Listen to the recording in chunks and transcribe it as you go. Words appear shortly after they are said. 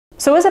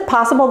So is it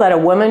possible that a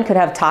woman could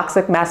have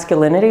toxic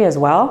masculinity as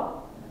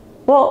well?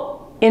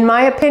 Well, in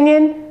my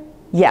opinion,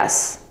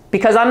 yes,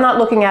 because I'm not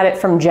looking at it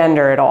from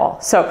gender at all.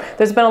 So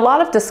there's been a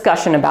lot of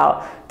discussion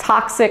about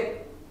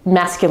toxic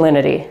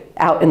masculinity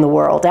out in the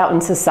world, out in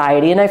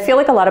society, and I feel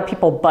like a lot of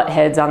people butt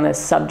heads on this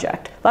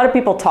subject. A lot of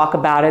people talk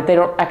about it, they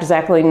don't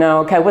exactly know,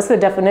 okay, what's the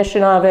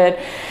definition of it?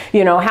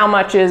 You know, how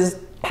much is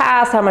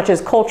past, how much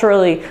is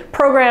culturally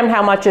programmed,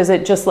 how much is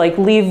it just like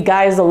leave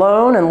guys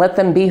alone and let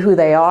them be who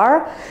they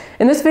are?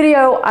 In this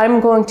video, I'm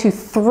going to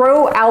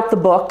throw out the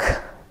book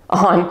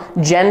on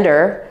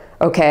gender,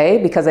 okay,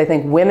 because I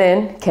think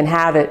women can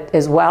have it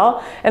as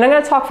well. And I'm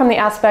going to talk from the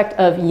aspect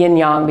of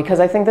yin-yang because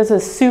I think this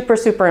is super,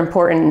 super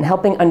important in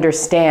helping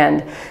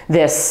understand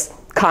this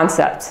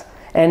concept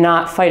and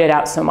not fight it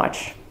out so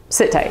much.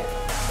 Sit tight.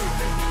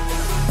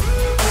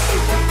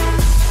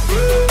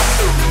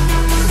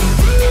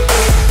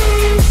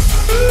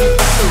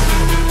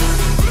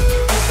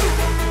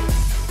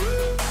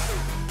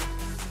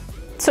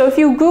 So if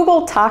you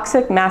Google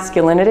toxic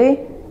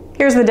masculinity,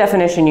 here's the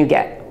definition you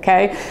get.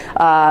 Okay,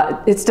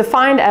 it's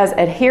defined as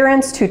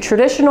adherence to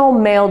traditional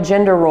male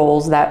gender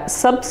roles that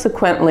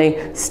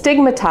subsequently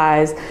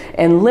stigmatize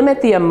and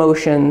limit the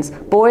emotions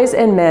boys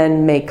and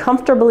men may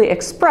comfortably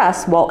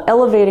express while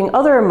elevating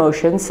other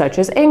emotions such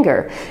as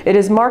anger. It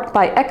is marked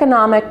by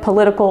economic,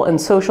 political,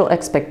 and social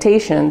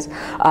expectations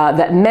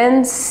that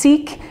men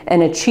seek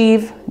and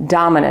achieve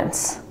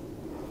dominance.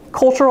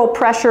 Cultural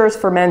pressures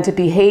for men to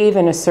behave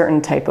in a certain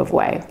type of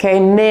way, okay?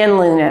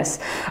 Manliness,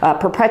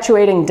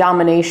 perpetuating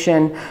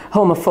domination,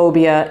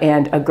 homophobia,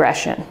 and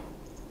aggression.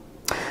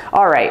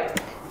 All right,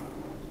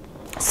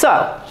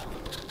 so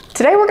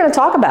today we're gonna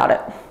talk about it,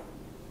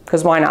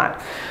 because why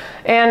not?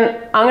 And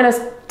I'm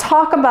gonna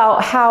talk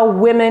about how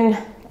women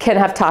can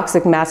have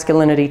toxic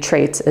masculinity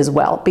traits as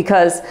well,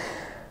 because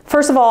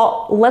first of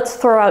all, let's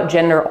throw out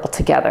gender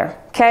altogether,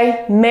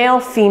 okay? Male,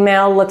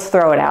 female, let's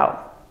throw it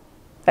out.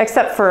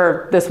 Except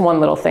for this one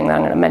little thing that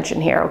I'm going to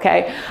mention here,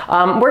 okay?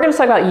 We're going to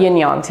talk about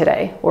yin-yang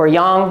today, or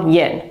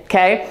yang-yin,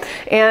 okay?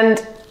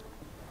 And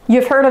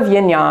you've heard of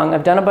yin-yang.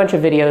 I've done a bunch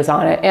of videos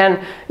on it.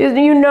 And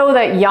you know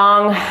that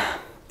yang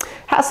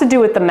has to do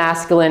with the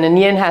masculine and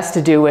yin has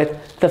to do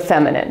with the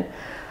feminine.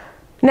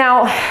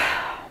 Now,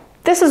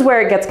 this is where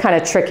it gets kind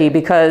of tricky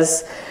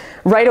because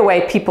right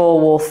away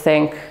people will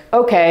think,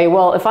 okay,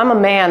 well, if I'm a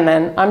man,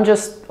 then I'm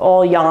just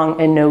all yang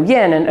and no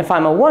yin. And if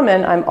I'm a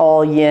woman, I'm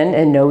all yin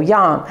and no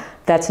yang.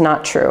 That's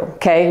not true,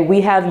 okay?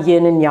 We have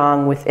yin and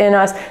yang within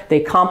us.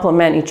 They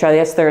complement each other.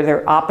 Yes,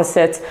 they're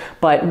opposites,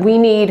 but we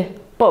need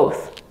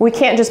both. We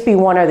can't just be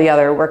one or the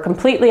other. We're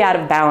completely out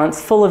of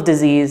balance, full of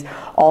disease,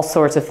 all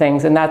sorts of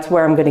things. And that's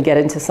where I'm going to get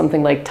into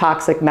something like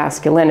toxic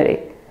masculinity,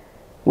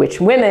 which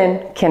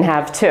women can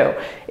have too.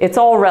 It's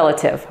all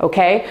relative,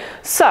 okay?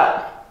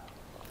 So,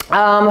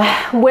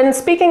 when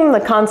speaking in the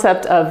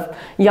concept of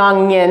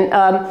yang-yin,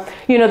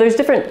 you know, there's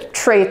different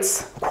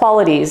traits,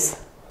 qualities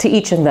to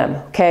each of them,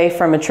 okay?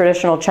 From a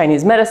traditional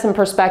Chinese medicine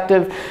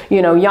perspective,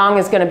 you know, yang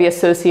is going to be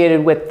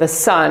associated with the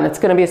sun. It's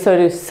going to be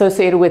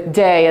associated with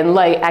day and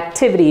light,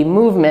 activity,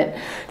 movement.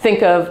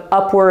 Think of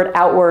upward,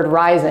 outward,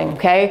 rising,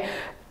 okay?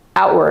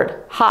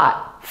 Outward,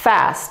 hot,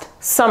 fast,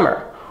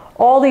 summer.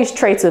 All these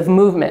traits of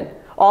movement.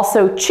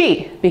 Also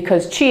qi,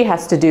 because qi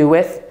has to do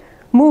with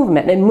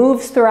movement. It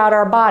moves throughout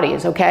our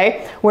bodies,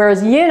 okay?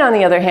 Whereas yin, on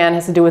the other hand,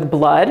 has to do with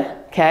blood,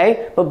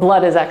 okay? But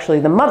blood is actually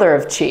the mother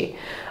of qi.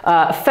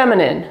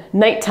 Feminine,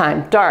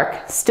 nighttime,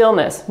 dark,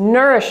 stillness,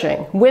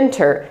 nourishing,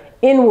 winter,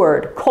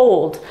 inward,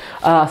 cold,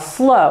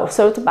 slow.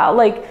 So it's about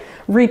like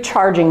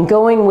recharging,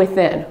 going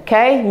within,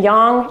 okay?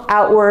 Yang,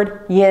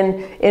 outward,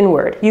 yin,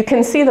 inward. You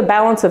can see the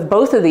balance of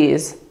both of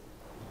these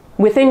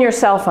within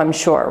yourself, I'm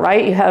sure,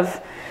 right? You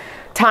have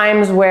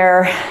times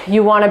where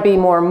you want to be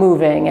more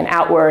moving and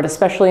outward,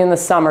 especially in the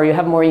summer, you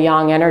have more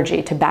yang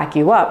energy to back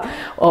you up.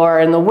 Or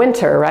in the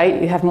winter, right,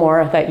 you have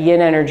more of that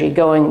yin energy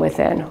going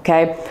within,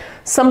 okay?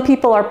 Some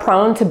people are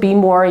prone to be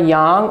more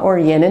yang or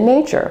yin in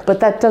nature,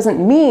 but that doesn't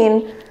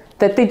mean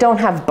that they don't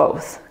have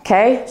both,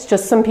 okay? It's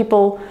just some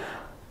people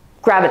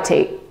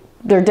gravitate.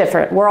 They're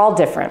different. We're all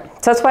different.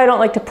 So that's why I don't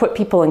like to put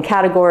people in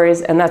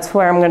categories, and that's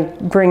where I'm going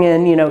to bring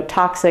in, you know,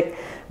 toxic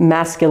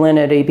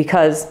masculinity,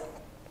 because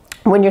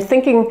when you're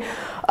thinking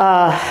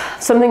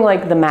something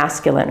like the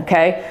masculine,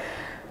 okay?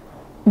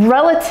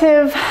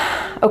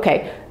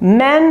 Okay,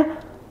 men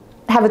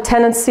have a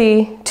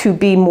tendency to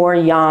be more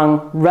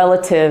yang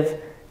relative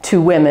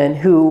to women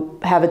who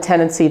have a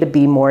tendency to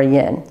be more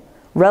yin,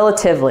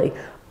 relatively.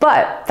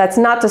 But that's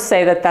not to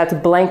say that that's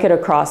blanket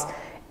across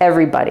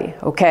everybody,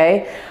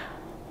 okay?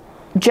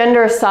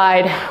 Gender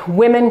aside,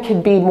 women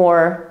could be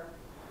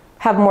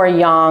have more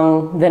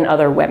yang than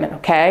other women,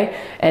 okay?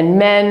 And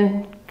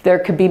men, there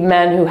could be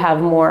men who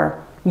have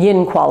more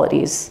yin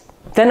qualities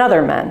than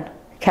other men,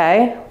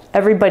 okay?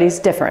 Everybody's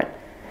different.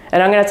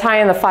 And I'm going to tie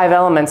in the 5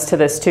 elements to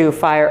this too: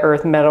 fire,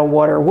 earth, metal,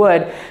 water,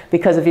 wood,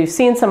 because if you've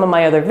seen some of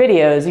my other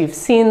videos, you've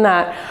seen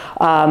that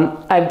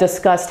I've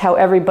discussed how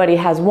everybody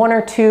has 1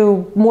 or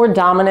 2 more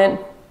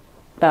dominant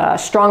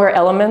stronger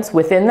elements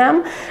within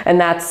them, and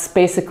that's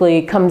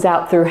basically comes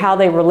out through how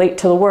they relate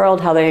to the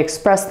world, how they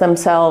express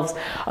themselves,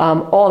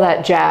 all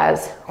that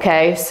jazz,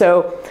 okay?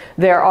 So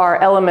there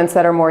are elements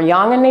that are more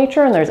yang in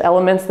nature, and there's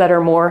elements that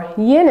are more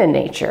yin in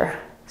nature.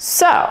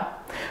 So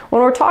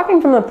when we're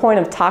talking from the point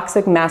of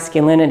toxic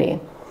masculinity,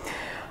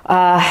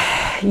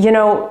 you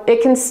know,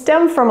 it can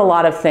stem from a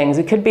lot of things.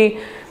 It could be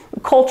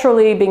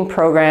culturally being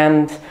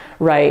programmed,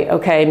 right?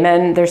 Okay,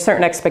 men, there's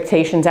certain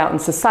expectations out in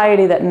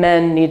society that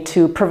men need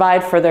to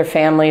provide for their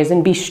families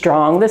and be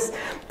strong. This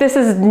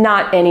is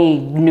not any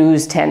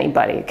news to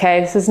anybody,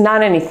 okay? This is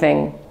not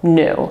anything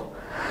new.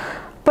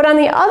 But on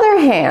the other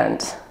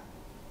hand,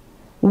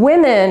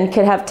 women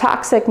can have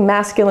toxic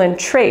masculine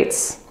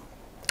traits,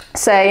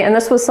 say, and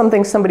this was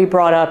something somebody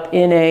brought up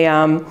in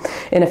a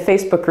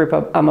Facebook group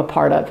I'm a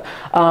part of,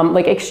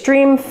 like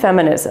extreme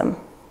feminism,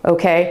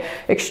 okay?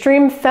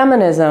 Extreme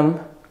feminism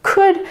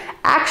could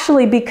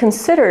actually be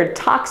considered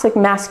toxic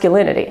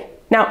masculinity.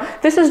 Now,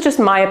 this is just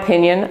my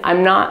opinion.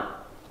 I'm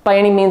not by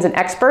any means an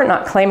expert,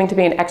 not claiming to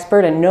be an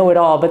expert and know it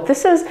all, but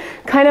this is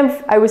kind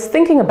of, I was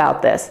thinking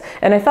about this,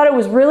 and I thought it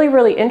was really,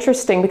 really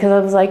interesting because I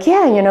was like,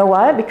 yeah, you know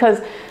what? Because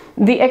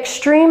the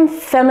extreme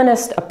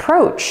feminist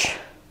approach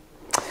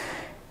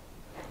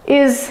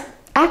is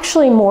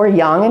actually more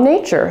yang in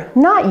nature,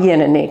 not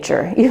yin in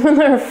nature. Even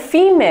though they're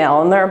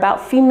female and they're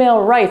about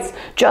female rights,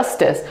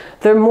 justice,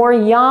 they're more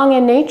yang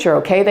in nature,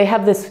 okay? They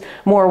have this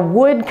more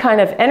wood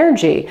kind of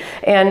energy.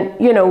 And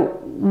you know,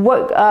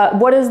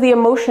 what is the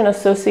emotion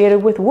associated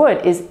with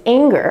wood is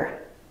anger.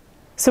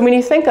 So when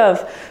you think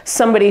of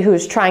somebody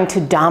who's trying to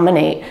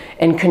dominate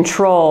and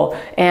control,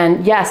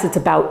 and yes, it's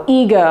about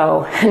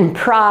ego and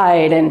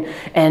pride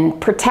and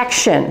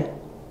protection,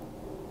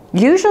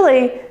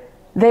 usually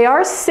they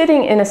are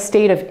sitting in a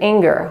state of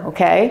anger,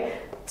 okay?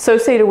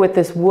 Associated with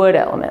this wood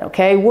element,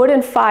 okay? Wood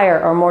and fire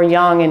are more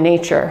yang in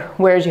nature,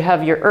 whereas you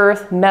have your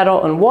earth,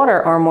 metal, and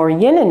water are more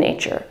yin in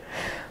nature.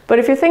 But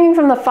if you're thinking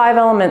from the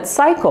 5-element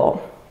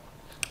cycle,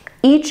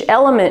 each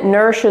element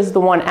nourishes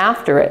the one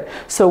after it.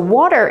 So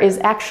water is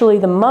actually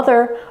the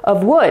mother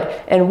of wood.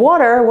 And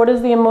water, what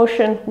is the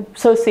emotion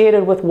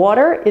associated with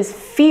water? Is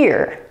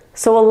fear.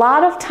 So a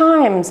lot of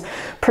times,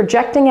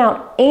 projecting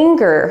out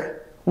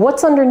anger,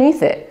 what's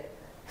underneath it?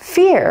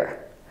 Fear.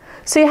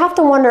 So you have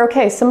to wonder,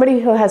 okay,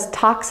 somebody who has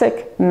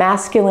toxic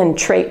masculine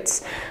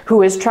traits,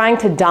 who is trying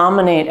to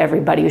dominate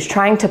everybody, who's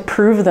trying to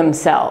prove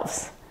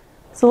themselves.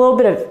 It's a little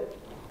bit of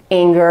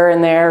anger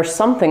in there, or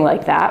something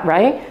like that,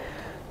 right?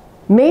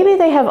 Maybe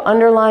they have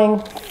underlying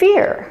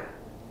fear.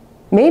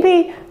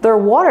 Maybe their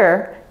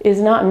water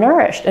is not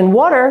nourished, and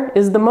water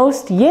is the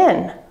most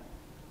yin.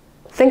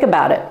 Think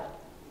about it.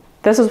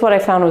 This is what I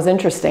found was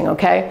interesting,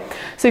 okay?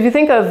 So if you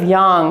think of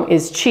yang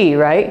is qi,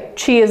 right?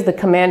 Qi is the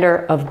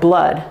commander of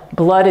blood.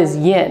 Blood is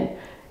yin.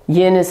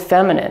 Yin is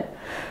feminine.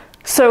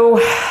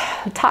 So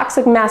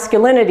toxic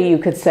masculinity, you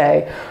could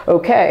say,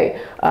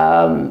 okay,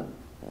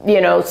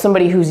 you know,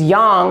 somebody who's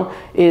yang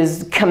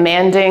is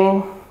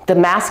commanding, the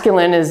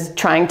masculine is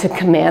trying to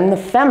command the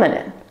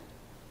feminine,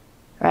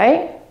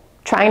 right?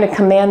 Trying to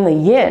command the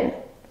yin,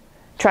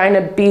 trying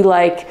to be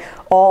like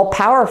all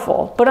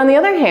powerful. But on the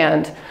other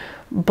hand,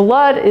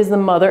 blood is the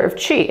mother of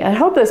qi. I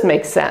hope this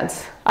makes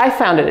sense. I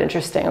found it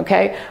interesting,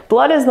 okay?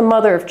 Blood is the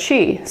mother of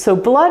qi. So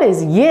blood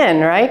is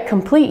yin, right?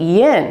 Complete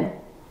yin.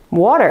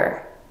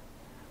 Water.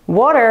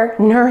 Water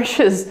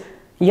nourishes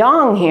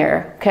yang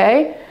here,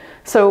 okay?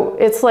 So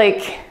it's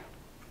like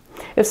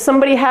if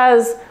somebody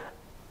has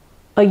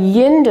a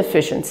yin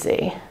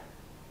deficiency,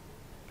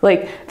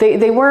 like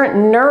they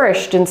weren't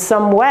nourished in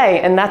some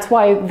way, and that's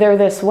why they're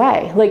this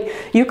way. Like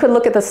you could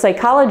look at the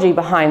psychology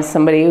behind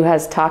somebody who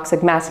has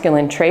toxic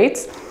masculine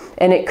traits,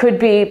 and it could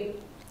be,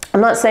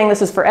 I'm not saying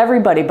this is for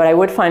everybody, but I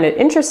would find it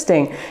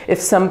interesting if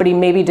somebody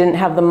maybe didn't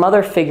have the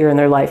mother figure in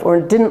their life, or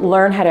didn't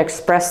learn how to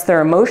express their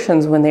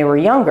emotions when they were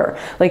younger.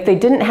 Like they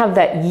didn't have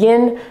that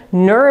yin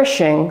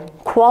nourishing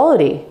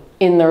quality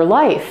in their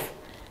life.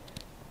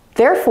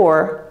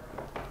 Therefore,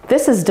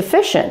 this is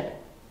deficient.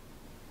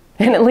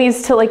 And it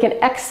leads to like an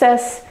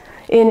excess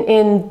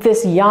in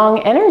this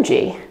yang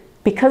energy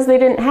because they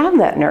didn't have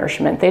that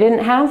nourishment. They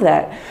didn't have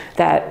that,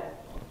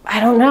 I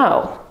don't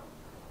know,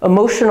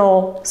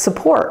 emotional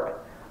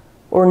support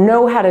or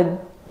know how to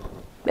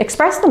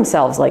express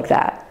themselves like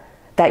that.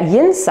 That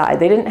yin side,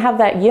 they didn't have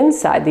that yin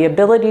side, the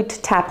ability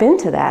to tap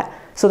into that.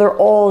 So they're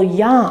all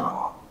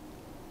yang.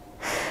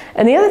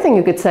 And the other thing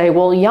you could say,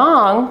 well,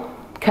 yang,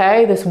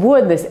 okay, this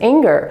wood, this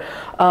anger,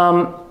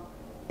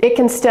 it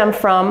can stem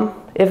from,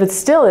 if it's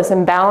still this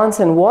imbalance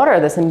in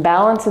water, this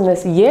imbalance in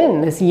this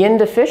yin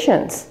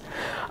deficiency,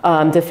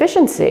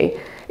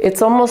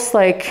 it's almost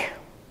like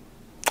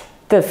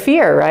the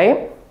fear,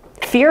 right?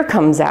 Fear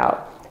comes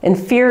out, and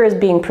fear is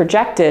being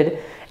projected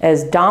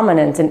as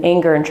dominance and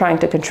anger and trying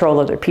to control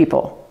other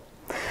people.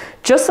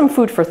 Just some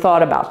food for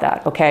thought about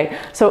that, okay?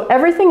 So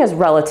everything is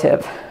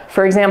relative.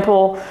 For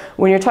example,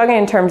 when you're talking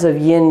in terms of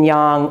yin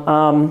yang,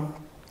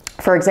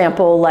 for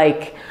example,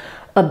 like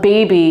a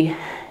baby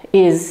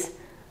is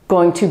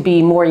going to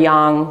be more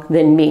yang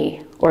than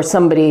me, or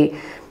somebody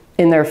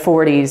in their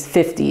 40s,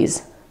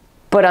 50s,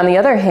 But on the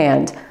other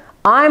hand,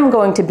 I'm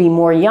going to be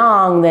more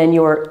yang than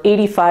your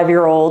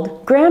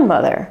 85-year-old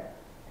grandmother.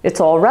 It's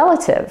all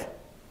relative.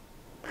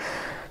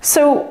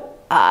 So,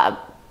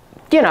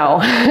 you know,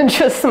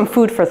 just some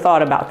food for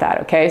thought about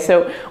that, okay?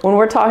 So when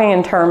we're talking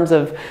in terms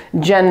of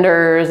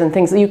genders and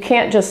things, you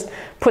can't just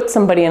put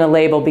somebody in a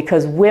label,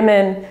 because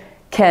women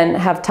can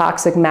have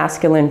toxic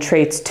masculine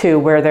traits too,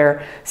 where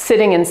they're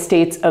sitting in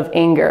states of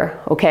anger,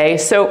 okay?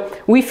 So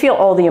we feel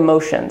all the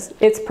emotions.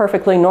 It's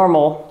perfectly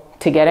normal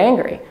to get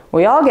angry.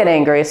 We all get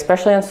angry,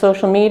 especially on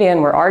social media,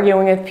 and we're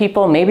arguing with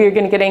people. Maybe you're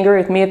gonna get angry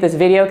with me at this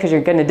video because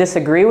you're gonna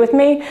disagree with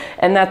me,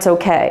 and that's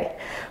okay.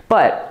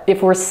 But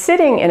if we're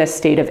sitting in a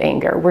state of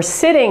anger, we're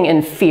sitting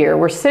in fear,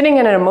 we're sitting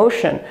in an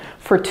emotion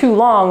for too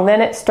long, then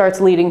it starts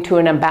leading to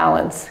an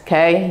imbalance,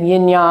 okay?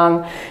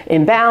 Yin-yang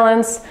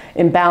imbalance,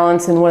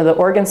 imbalance in one of the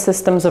organ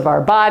systems of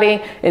our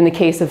body. In the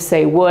case of,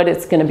 say, wood,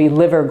 it's gonna be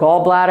liver,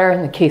 gallbladder.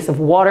 In the case of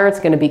water,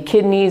 it's gonna be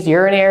kidneys,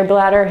 urinary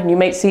bladder, and you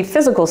might see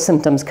physical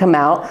symptoms come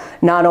out,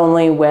 not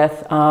only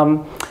with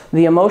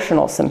the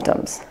emotional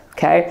symptoms,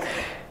 okay?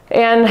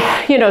 And,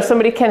 you know,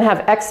 somebody can have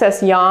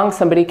excess yang,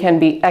 somebody can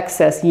be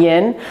excess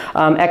yin.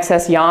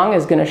 Excess yang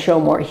is going to show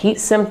more heat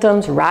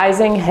symptoms,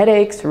 rising,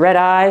 headaches, red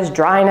eyes,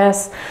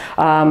 dryness.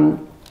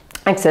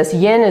 Excess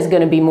yin is going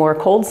to be more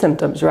cold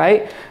symptoms,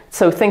 right?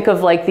 So think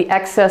of like the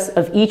excess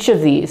of each of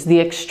these, the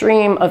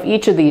extreme of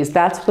each of these.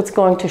 That's what's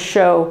going to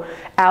show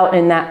out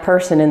in that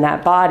person, in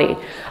that body.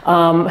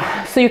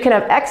 So you can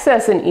have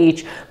excess in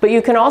each, but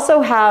you can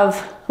also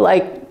have,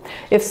 like,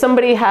 if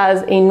somebody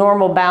has a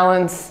normal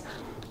balance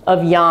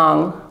of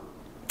yang,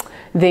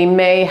 they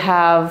may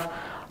have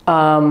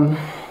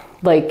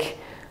like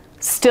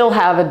still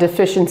have a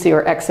deficiency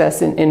or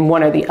excess in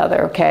one or the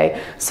other,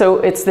 okay? So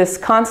it's this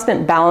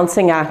constant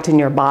balancing act in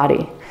your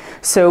body.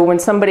 So when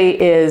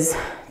somebody is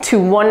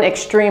to one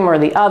extreme or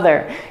the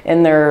other,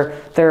 and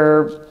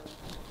they're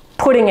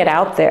putting it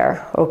out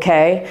there,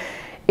 okay?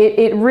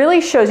 It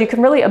really shows, you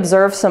can really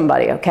observe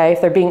somebody, okay?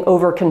 If they're being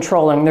over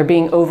controlling, they're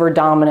being over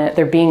dominant,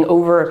 they're being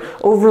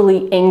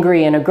overly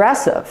angry and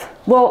aggressive.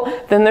 Well,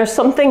 then there's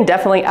something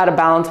definitely out of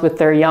balance with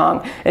their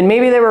yang. And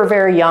maybe they were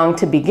very young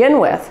to begin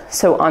with.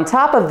 So on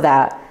top of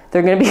that,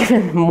 they're gonna be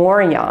even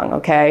more yang,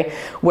 okay?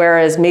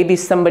 Whereas maybe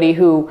somebody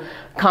who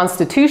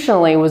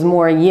constitutionally was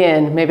more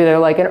yin, maybe they're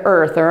like an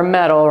earth or a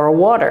metal or a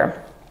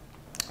water.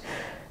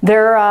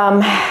 They're,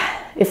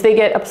 if they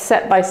get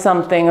upset by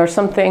something or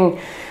something,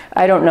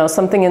 I don't know,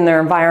 something in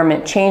their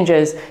environment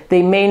changes,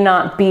 they may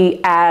not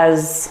be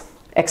as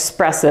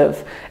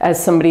expressive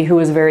as somebody who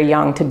is very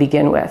young to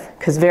begin with.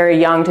 Because very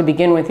young to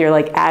begin with, you're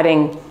like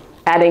adding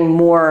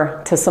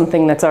more to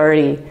something that's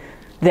already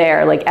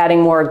there, like adding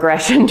more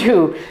aggression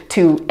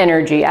to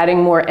energy,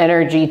 adding more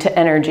energy to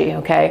energy,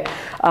 okay?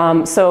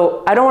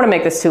 So I don't want to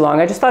make this too long.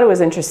 I just thought it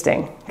was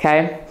interesting,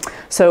 okay?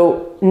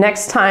 So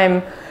next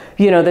time,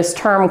 you know, this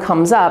term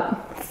comes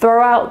up,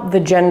 throw out the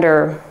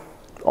gender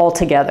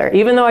altogether.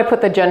 Even though I put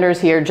the genders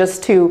here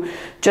just to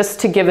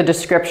give a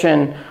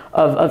description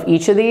of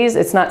each of these,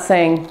 it's not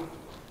saying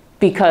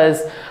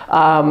because,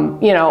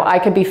 you know, I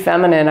could be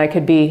feminine, I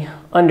could be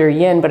under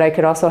yin, but I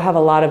could also have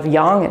a lot of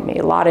yang in me,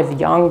 a lot of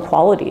yang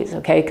qualities,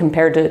 okay,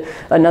 compared to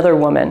another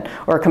woman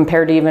or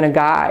compared to even a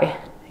guy,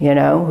 you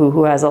know,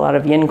 who has a lot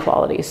of yin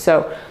qualities.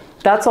 So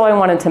that's all I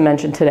wanted to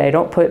mention today.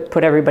 Don't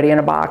put everybody in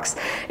a box.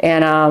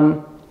 And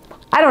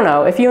I don't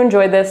know, if you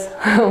enjoyed this,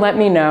 let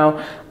me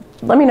know.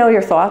 Let me know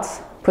your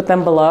thoughts. Put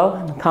them below,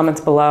 in the comments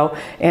below,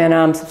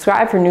 and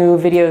subscribe for new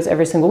videos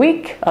every single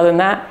week. Other than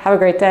that, have a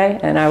great day,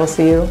 and I will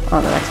see you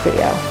on the next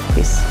video.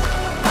 Peace.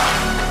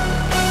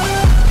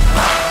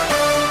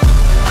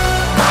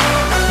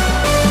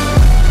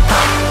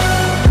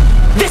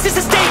 This is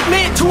a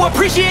statement to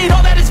appreciate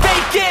all that is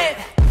vacant.